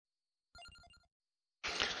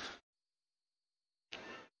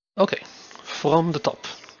Okay, from the top.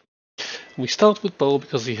 We start with Bo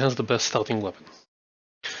because he has the best starting weapon.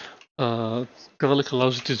 Garlic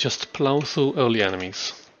allows you to just plow through early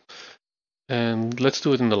enemies. And let's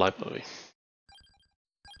do it in the library.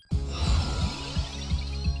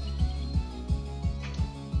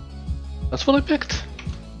 That's what I picked.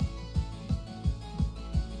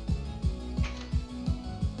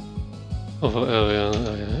 Over area,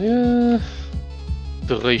 yeah.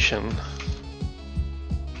 Duration.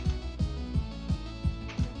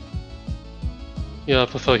 Yeah, I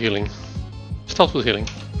prefer healing. Start with healing.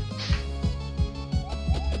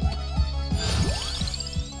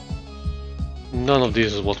 None of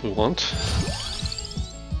these is what we want.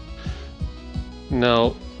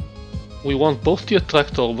 Now, we want both the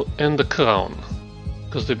attract orb and the crown,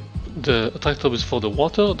 because the attract orb is for the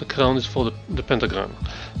water, the crown is for the pentagram.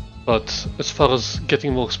 But as far as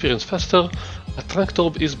getting more experience faster, attract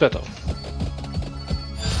orb is better.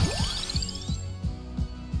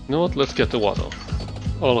 You know what? Let's get the water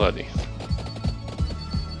already.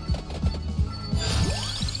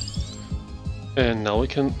 And now we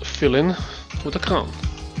can fill in with the crown.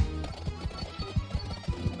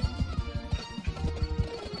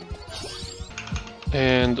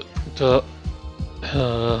 And the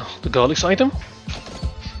garlic item.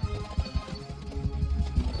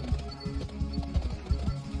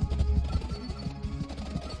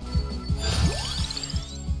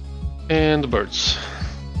 And the birds.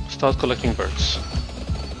 Start collecting birds.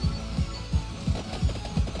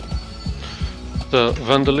 The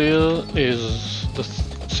Vandalier is the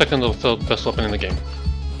second or third best weapon in the game.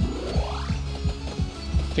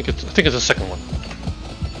 I think it's the second one.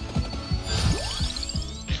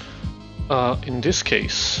 In this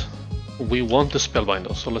case, we want the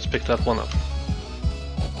Spellbinder, so let's pick that one up.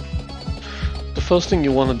 The first thing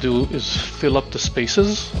you want to do is fill up the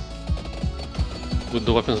spaces with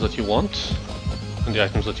the weapons that you want and the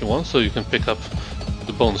items that you want, so you can pick up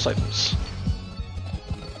the bonus items.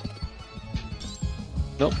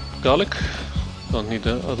 Nope, garlic. Don't need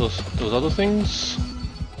those other things.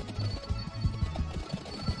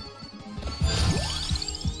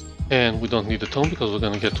 And we don't need the tome because we're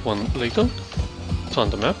gonna get one later. It's on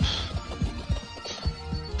the map.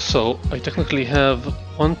 So I technically have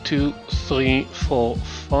 1, 2, 3, 4,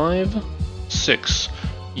 5, 6.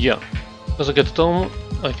 Yeah. As I get the tome,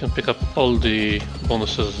 I can pick up all the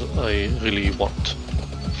bonuses I really want.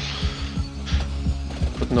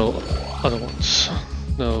 But no other ones.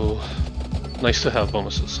 No nice to have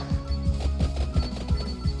bonuses.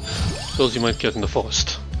 Those you might get in the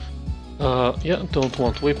forest. Yeah, don't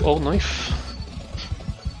want whip or knife.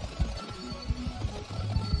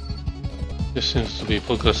 This seems to be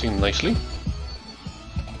progressing nicely.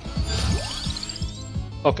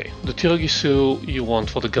 Okay, the Tiragisu you want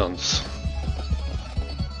for the guns.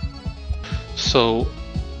 So,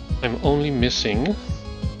 I'm only missing...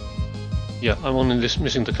 Yeah, I'm only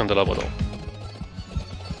missing the candelabra though.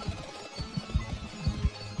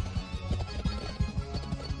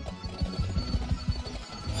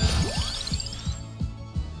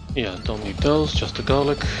 Yeah, don't need those, just the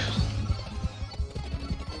garlic.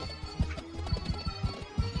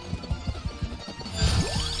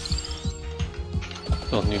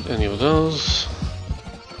 Don't need any of those.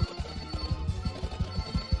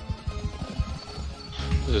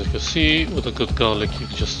 As you can see, with a good garlic you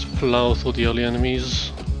can just plow through the early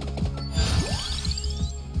enemies.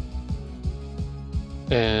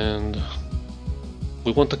 And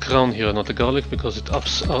we want the crown here, not the garlic, because it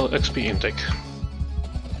ups our XP intake.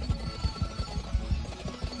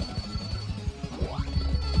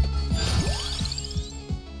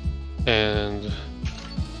 And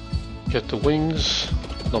get the wings,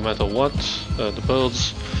 no matter what, the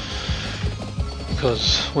birds,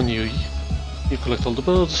 because when you collect all the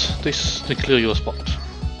birds, they clear your spot.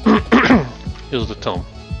 Here's the tome.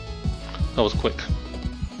 That was quick.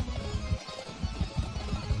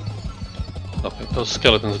 Okay, those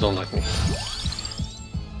skeletons don't like me.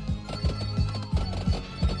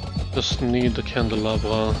 Just need the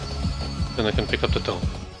candelabra, then I can pick up the tome.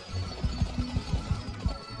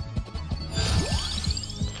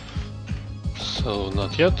 So,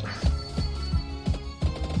 not yet.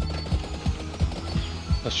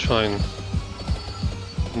 Let's try and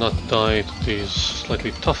not die to these slightly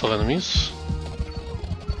tougher enemies.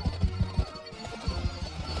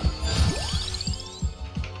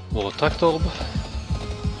 More attack orb.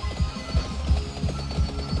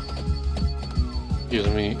 Gives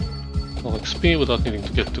me more XP without needing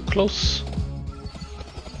to get too close.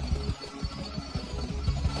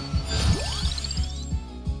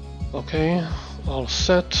 Okay. All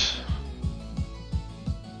set.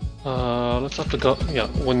 Let's have to go. Yeah,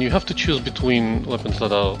 when you have to choose between weapons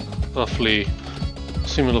that are roughly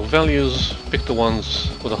similar values, pick the ones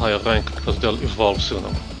with a higher rank because they'll evolve sooner.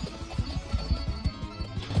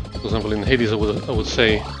 For example, in Hades, I would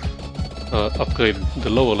say upgrade the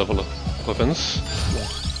lower level weapons,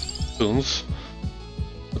 boons,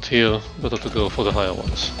 but here better to go for the higher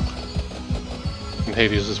ones. In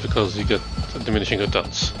Hades, it's because you get diminishing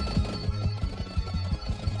returns.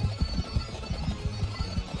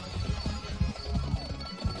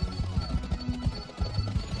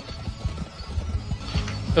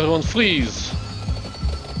 Everyone freeze!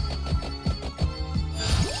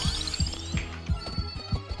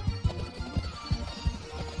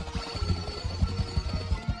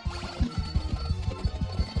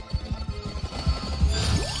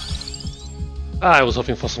 I was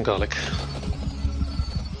hoping for some garlic.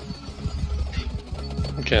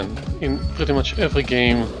 Again, in pretty much every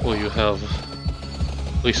game where you have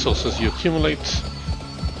resources you accumulate,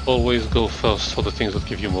 always go first for the things that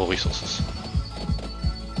give you more resources.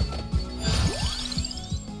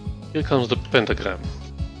 Here comes the pentagram.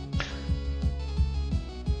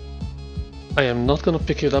 I am not gonna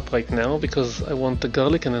pick it up right now because I want the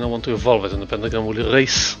garlic and then I want to evolve it, and the pentagram will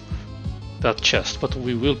erase that chest, but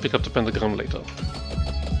we will pick up the pentagram later.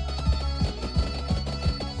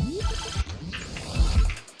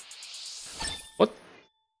 What?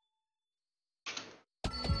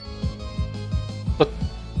 But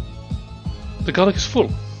the garlic is full.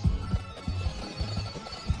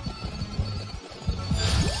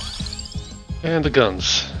 And the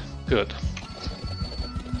guns. Good.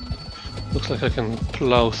 Looks like I can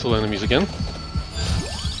plow through enemies again.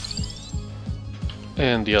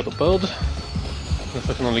 And the other bird. If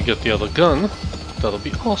I can only get the other gun, that'll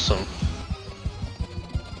be awesome.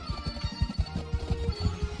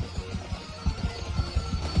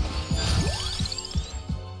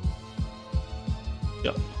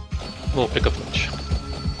 Yeah, more pickup lunch.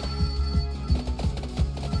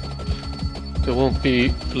 There won't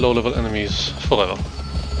be low-level enemies forever.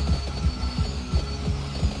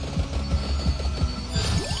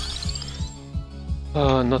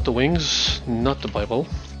 Not the wings, not the Bible.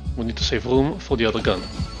 We need to save room for the other gun.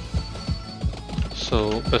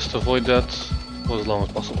 So best avoid that for as long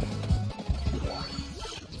as possible.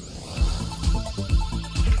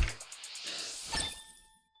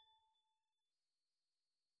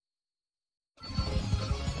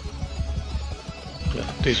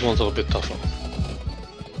 Yeah, these ones are a bit tougher.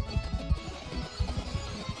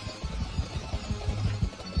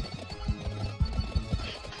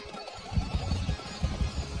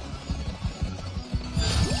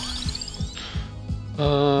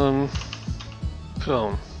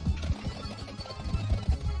 Crown.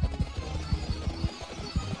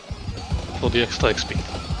 For the extra XP.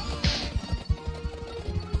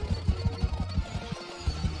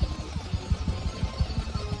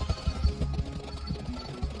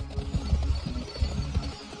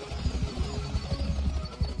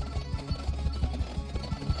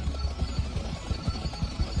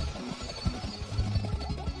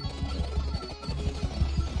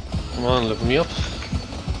 Come on, level me up.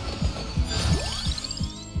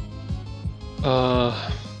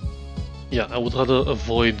 Yeah, I would rather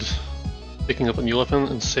avoid picking up a new weapon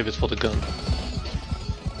and save it for the gun.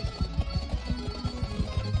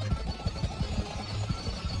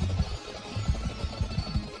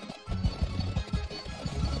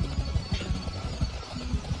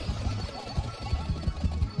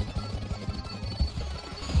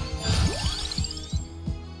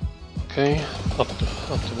 Okay, up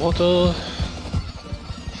the water.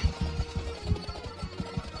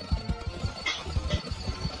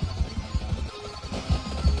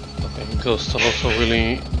 Ghosts are also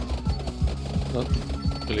not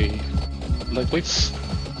really lightweights.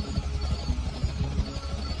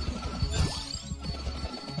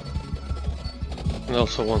 I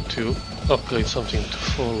also want to upgrade something to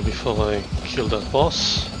full before I kill that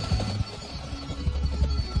boss.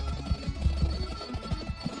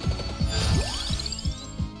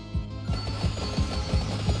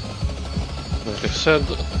 Like I said,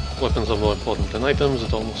 weapons are more important than items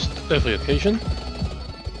at almost every occasion.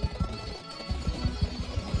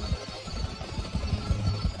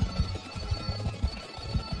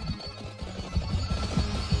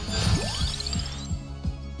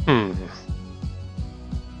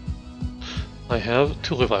 I have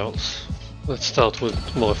 2 revivals. Let's start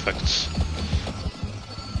with more effects.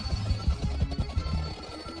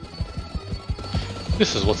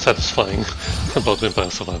 This is what's satisfying about Vampire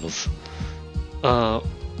Survivors.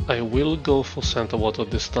 I will go for Santa Water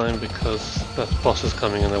this time because that boss is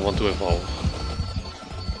coming and I want to evolve.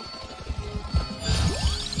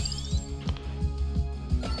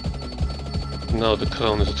 now the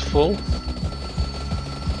crown is at full.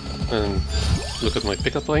 And look at my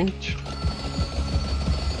pickup range.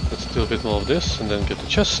 Let's do a bit more of this and then get the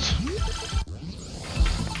chest.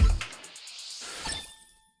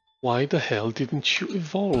 Why the hell didn't you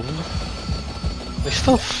evolve my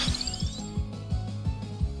stuff?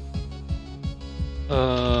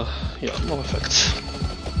 Yeah, more effects.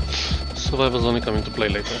 Survivor's only come into play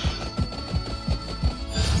later.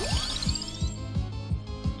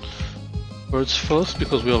 Birds first,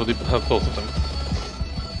 because we already have both of them.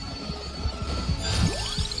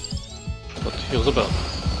 But here's a bird.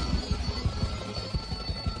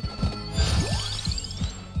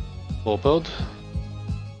 More bird.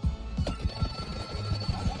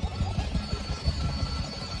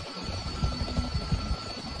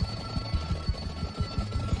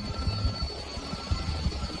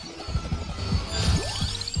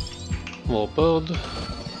 More bird.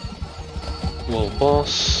 More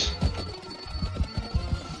boss.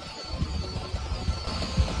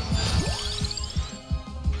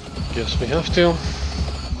 Guess we have to.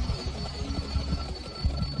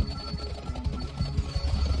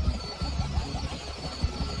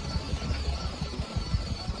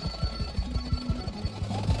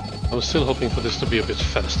 I was still hoping for this to be a bit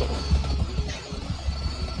faster.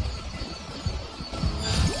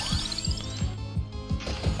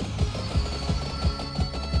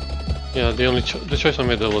 Yeah, the choice I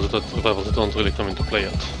made there was that revivals don't really come into play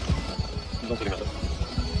yet. Don't really matter.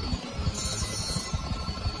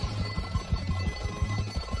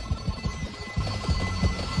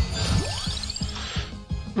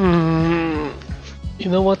 You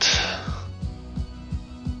know what?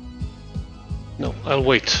 No, I'll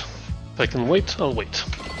wait. If I can wait, I'll wait.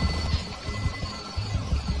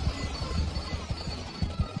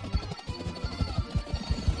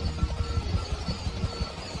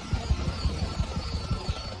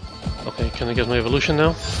 Okay, can I get my evolution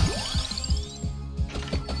now?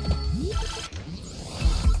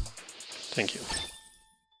 Thank you.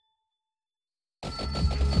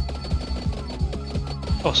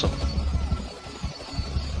 Awesome.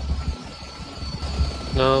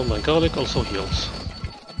 Now my garlic also heals.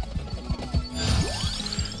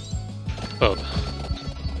 Bird.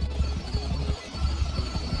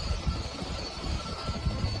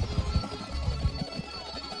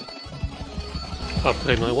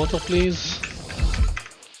 Upgrade my water, please.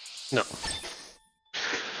 No.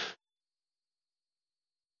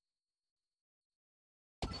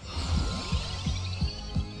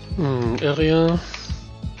 Area.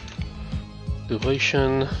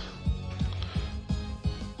 Duration.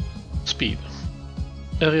 Speed.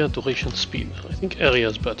 Area, duration, speed. I think area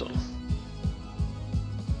is better.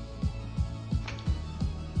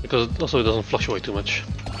 Because also it doesn't fluctuate too much.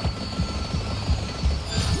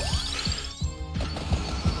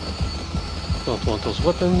 Don't want those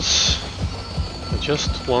weapons. I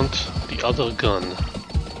just want the other gun.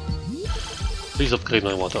 Please upgrade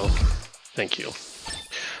my water. Thank you.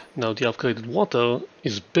 Now the upgraded water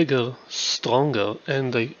is bigger, stronger,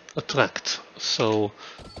 and they attract. So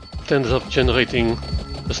it ends up generating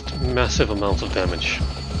just massive amounts of damage.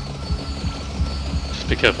 Just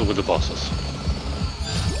be careful with the bosses.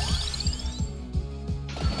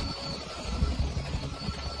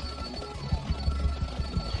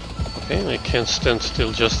 Okay, I can't stand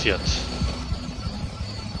still just yet.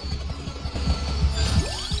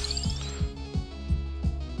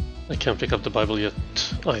 I can't pick up the Bible yet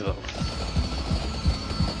either.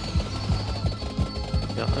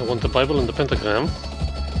 Yeah, I want the Bible and the pentagram,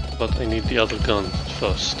 but I need the other gun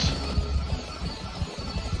first.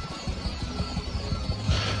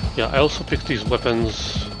 Yeah, I also picked these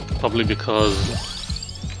weapons probably because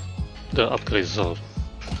the upgrades are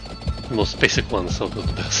the most basic ones, so they're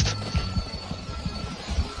the best.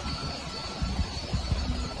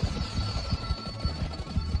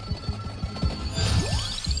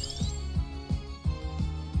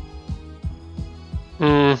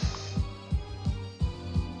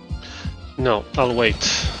 No, I'll wait.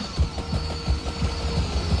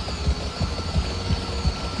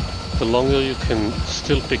 The longer you can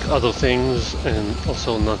still pick other things and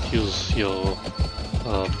also not use your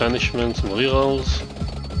banishments and rerolls,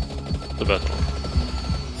 the better.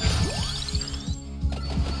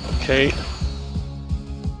 Okay,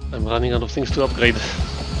 I'm running out of things to upgrade.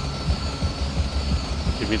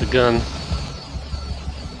 Give me the gun.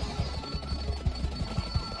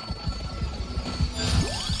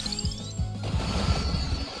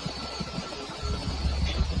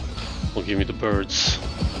 Or give me the birds.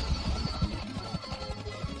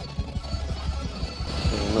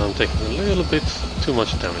 And now I'm taking a little bit too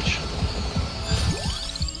much damage.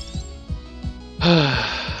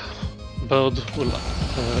 bird will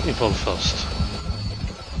evolve first.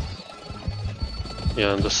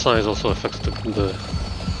 Yeah, and the size also affects the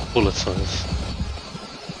bullet size.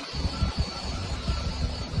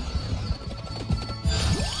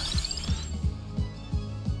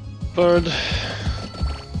 Bird.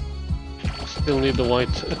 Still need the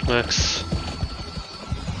white at max.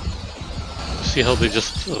 See how they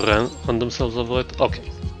just run themselves over it? Okay.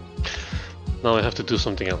 Now I have to do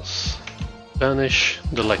something else. Banish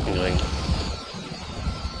the lightning ring.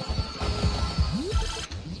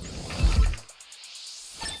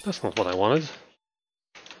 That's not what I wanted.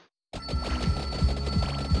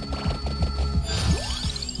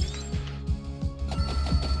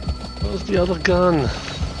 Where's the other gun?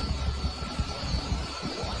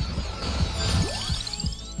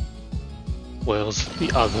 Where's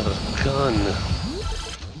the other gun?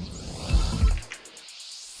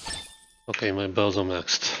 Okay, my bells are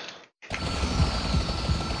maxed.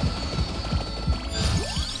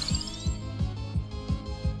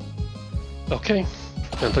 Okay,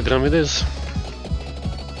 pentagram it is.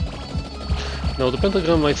 Now the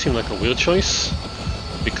pentagram might seem like a weird choice,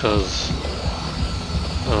 because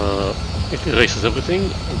it erases everything,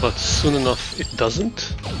 but soon enough it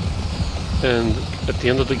doesn't. And at the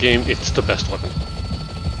end of the game, it's the best weapon.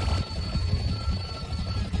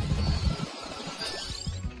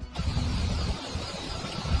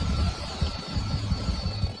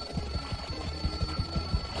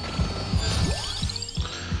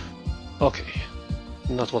 Okay,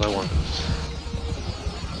 not what I wanted.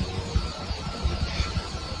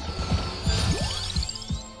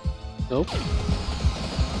 Nope.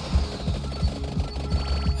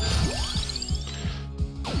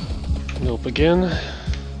 Nope again.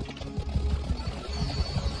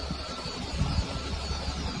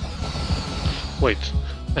 Wait,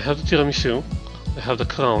 I have the tiramisu, I have the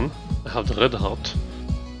crown, I have the red heart,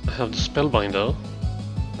 I have the spellbinder,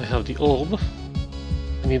 I have the orb,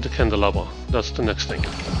 I need the candelabra. That's the next thing.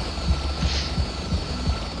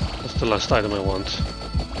 That's the last item I want.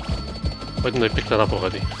 Why didn't I pick that up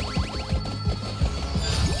already?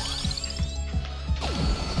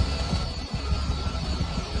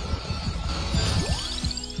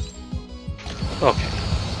 Okay.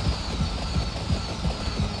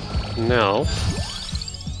 Now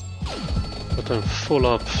that I'm full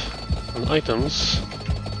up on items,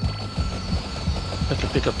 I can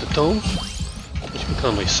pick up the tome, which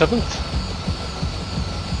becomes my 7th.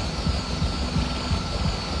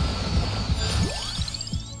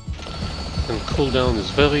 And cooldown is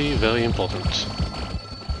very, very important.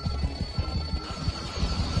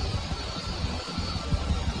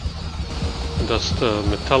 That's the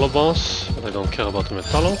Metallo boss, but I don't care about the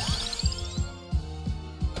Metallo.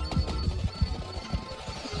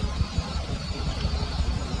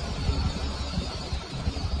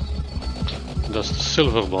 That's the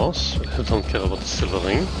silver boss, but I don't care about the silver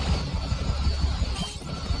ring.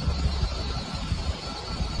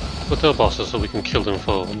 But they're bosses, so we can kill them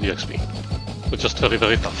for the XP. They're just very,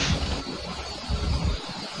 very tough.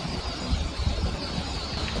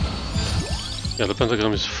 Yeah, the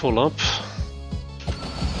pentagram is full up.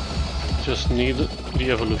 Just need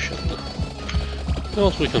the evolution.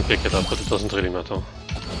 Well, we can pick it up, but it doesn't really matter.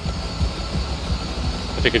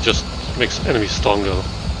 I think it just makes enemies stronger,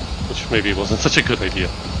 which maybe wasn't such a good idea.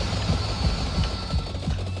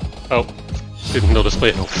 Oh, didn't notice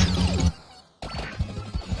my health.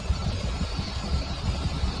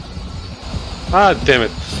 Ah, damn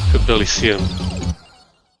it, could barely see him.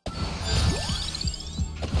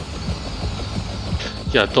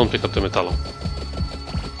 Yeah, don't pick up the Metallo.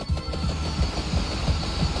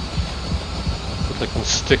 I can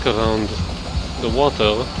stick around the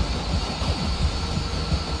water,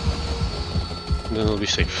 and then I'll be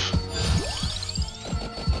safe.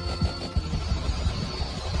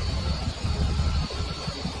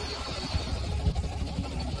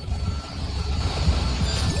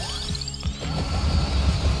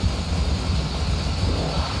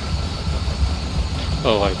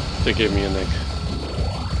 Oh, right, they gave me an egg.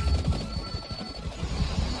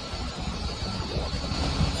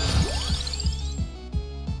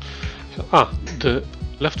 Ah, the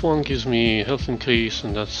left one gives me health increase,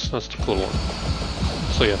 and that's the cool one.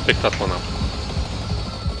 So yeah, pick that one up.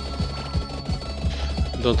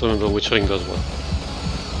 Don't remember which ring does what.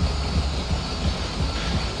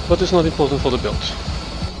 But it's not important for the build.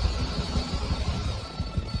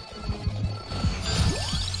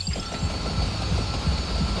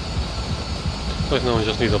 Right now I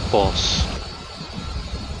just need a boss.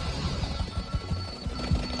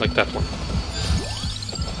 Like that one.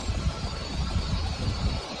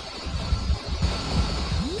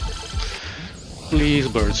 Please,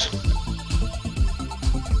 birds.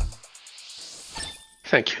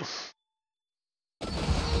 Thank you.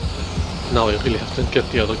 Now I really have to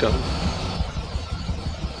get the other gun.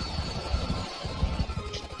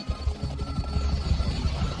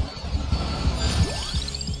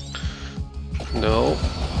 No,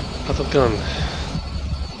 other gun.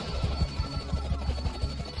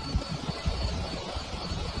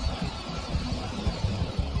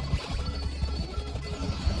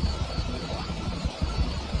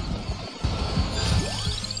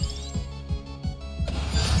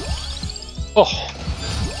 Oh,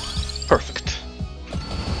 perfect.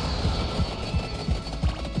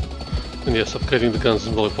 And yes, upgrading the guns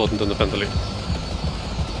is more important than the Vandalay,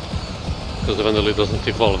 because the Vandalay doesn't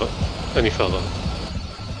evolve any further.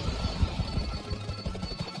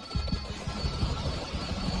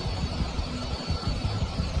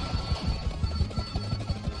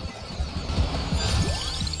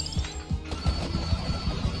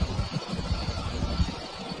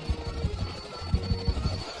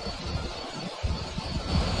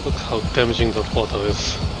 Look how damaging that water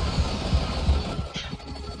is.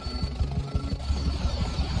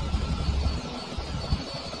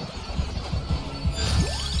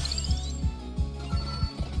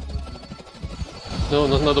 No,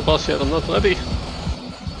 not another boss yet, I'm not ready.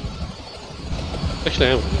 Actually I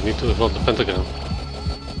am, I need to evolve the pentagram.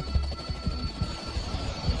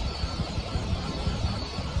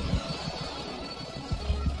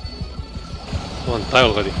 Come on, die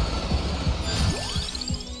already.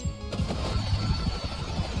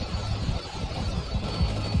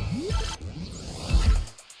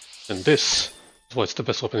 And this is why it's the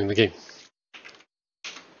best weapon in the game.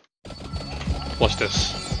 Watch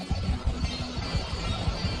this.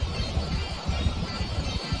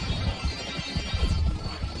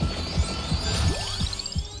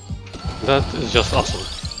 That is just awesome.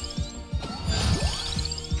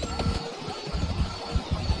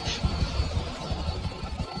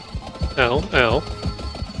 Ow, ow.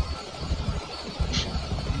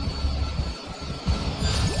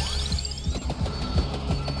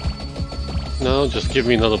 No, just give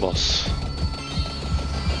me another boss.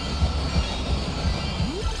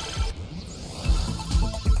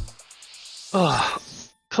 Ah,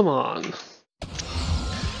 come on.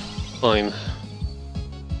 Fine.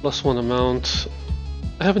 Plus one amount.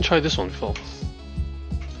 I haven't tried this one before.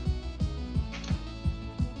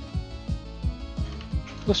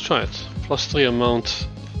 Let's try it. Plus 3 amount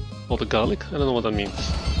for the garlic. I don't know what that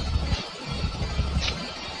means.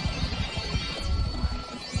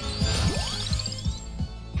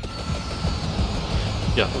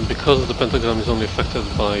 Yeah, and because the pentagram is only affected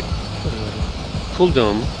by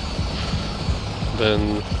cooldown,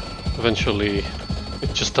 then eventually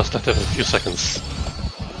it just does that every few seconds.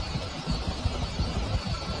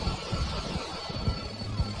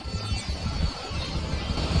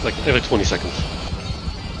 Like every 20 seconds.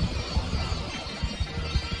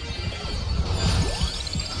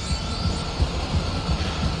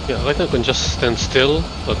 Yeah, right now I can just stand still,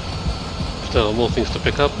 but if there are more things to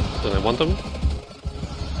pick up, then I want them.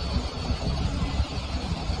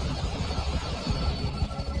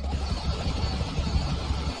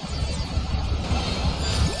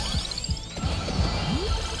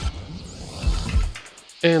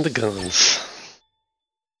 And the guns.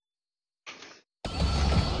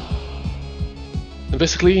 And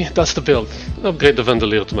basically, that's the build. Upgrade the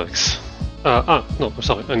Vandalier to max. No, I'm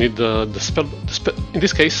sorry. I need the spell. In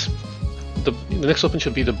this case, the next weapon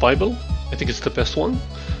should be the Bible. I think it's the best one.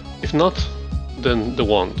 If not, then the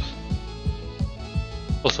wand.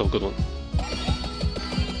 Also a good one.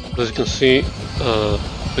 As you can see,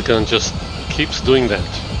 the gun just keeps doing that.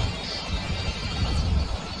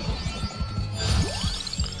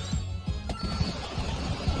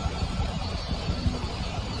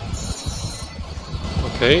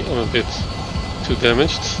 Okay, I'm a bit too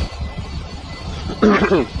damaged.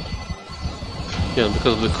 Yeah,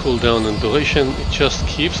 because of the cooldown and duration, it just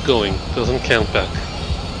keeps going, doesn't count back.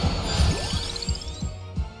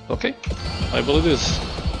 Okay, Bible it is.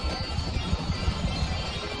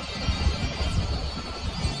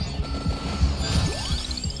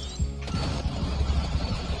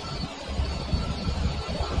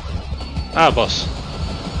 Ah, boss.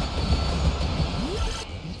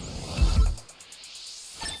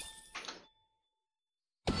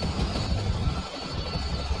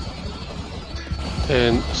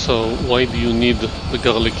 And so, why do you need the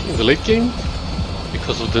garlic in the late game?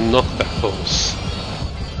 Because of the knockback bonus.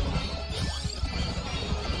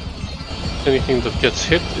 Anything that gets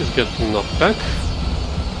hit is getting knocked back.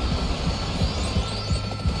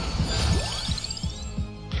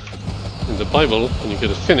 In the Bible, when you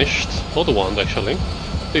get it finished, or the wand actually,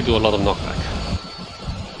 they do a lot of knockback.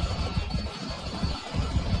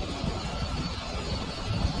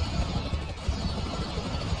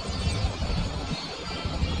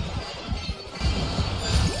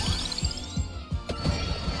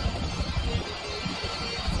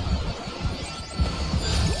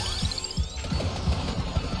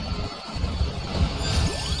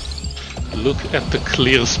 look at the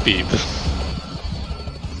clear speed.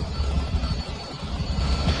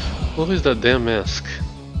 What is that damn mask?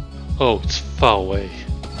 Oh, it's far away.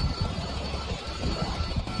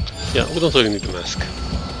 Yeah, we don't really need the mask.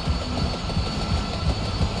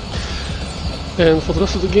 And for the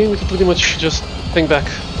rest of the game, we can pretty much just hang back.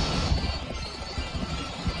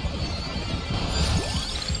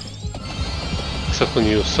 Except when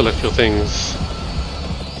you select your things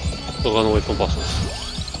to run away from bosses.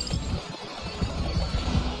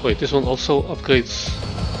 Wait, this one also upgrades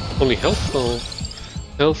only health? Or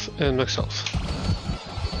health and max health?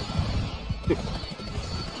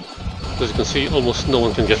 As you can see, almost no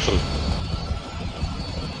one can get through.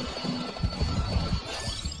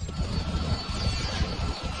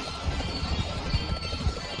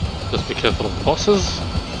 Just be careful of the bosses.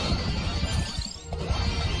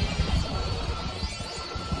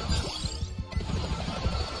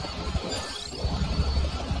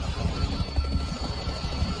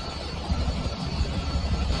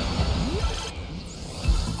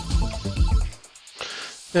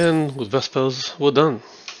 And with Vespers, we're done.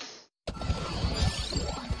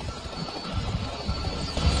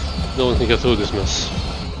 No one can get through this mess.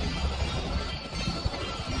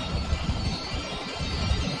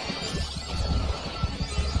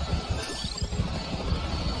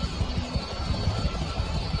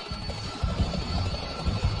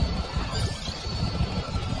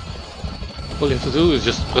 All you have to do is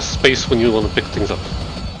just press space when you want to pick things up.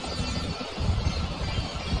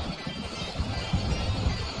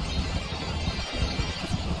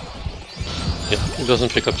 Yeah, it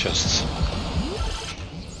doesn't pick up chests.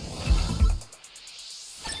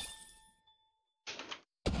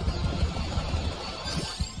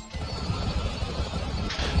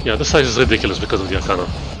 Yeah, the size is ridiculous because of the Arcana.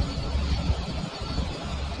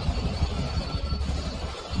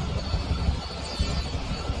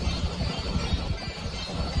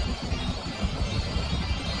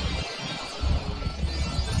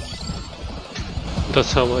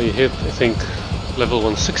 That's how I hit, I think, level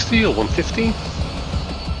 160 or 150?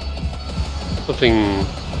 Something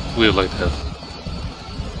weird like that.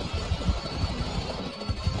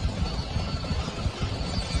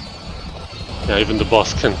 Yeah, even the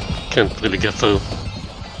boss can't really get through.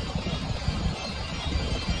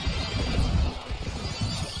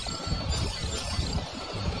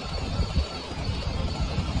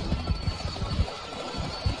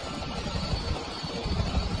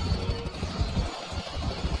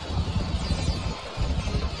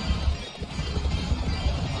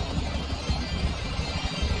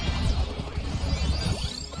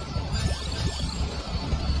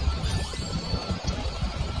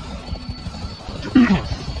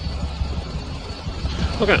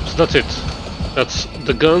 Okay, so that's it. That's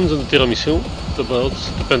the guns and the tiramisu, the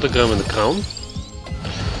birds, the pentagram and the crown,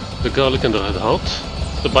 the garlic and the red heart,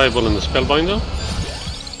 the Bible and the spellbinder,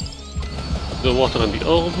 the water and the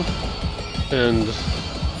orb, and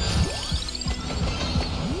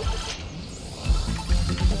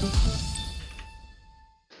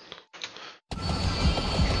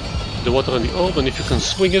the water and the orb, and if you can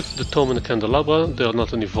swing it, the tome and the candelabra. They are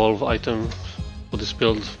not an evolve item for this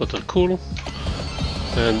build, but they're cool.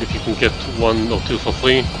 And if you can get one or two for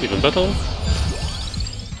free, even better.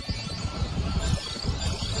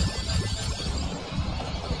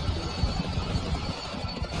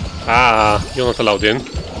 Ah, you're not allowed in.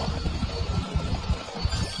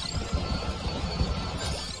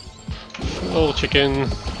 Oh, chicken.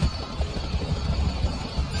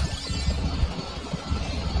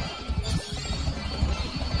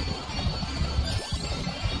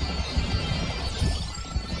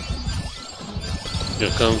 Here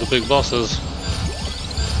come the big bosses.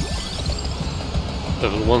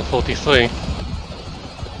 Level 143.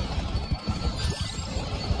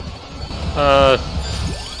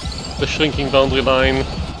 The shrinking boundary line.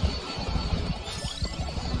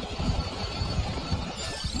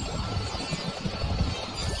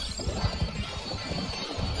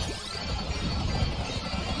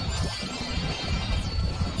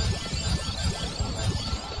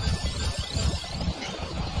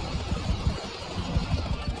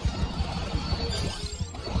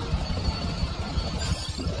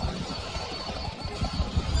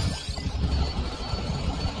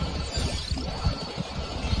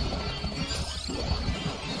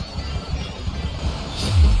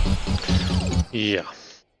 Yeah.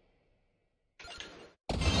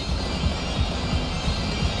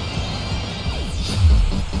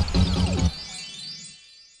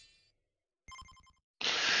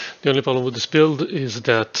 The only problem with this build is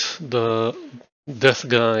that the death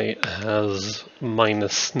guy has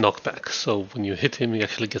minus knockback, so when you hit him he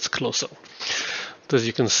actually gets closer. But as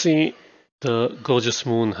you can see, The Gorgeous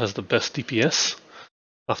Moon has the best DPS.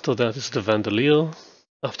 After that is the Vandalier.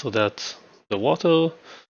 After that, the Water.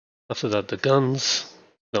 After that, the Guns.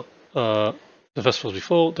 No, the Vesper was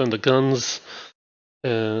before, then the Guns,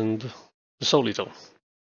 and the Soul Eater.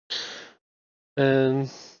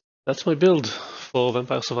 And that's my build for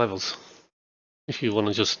Vampire Survivors. If you want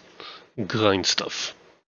to just grind stuff.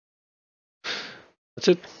 That's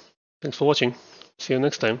it. Thanks for watching. See you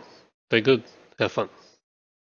next time. Stay good. Have fun.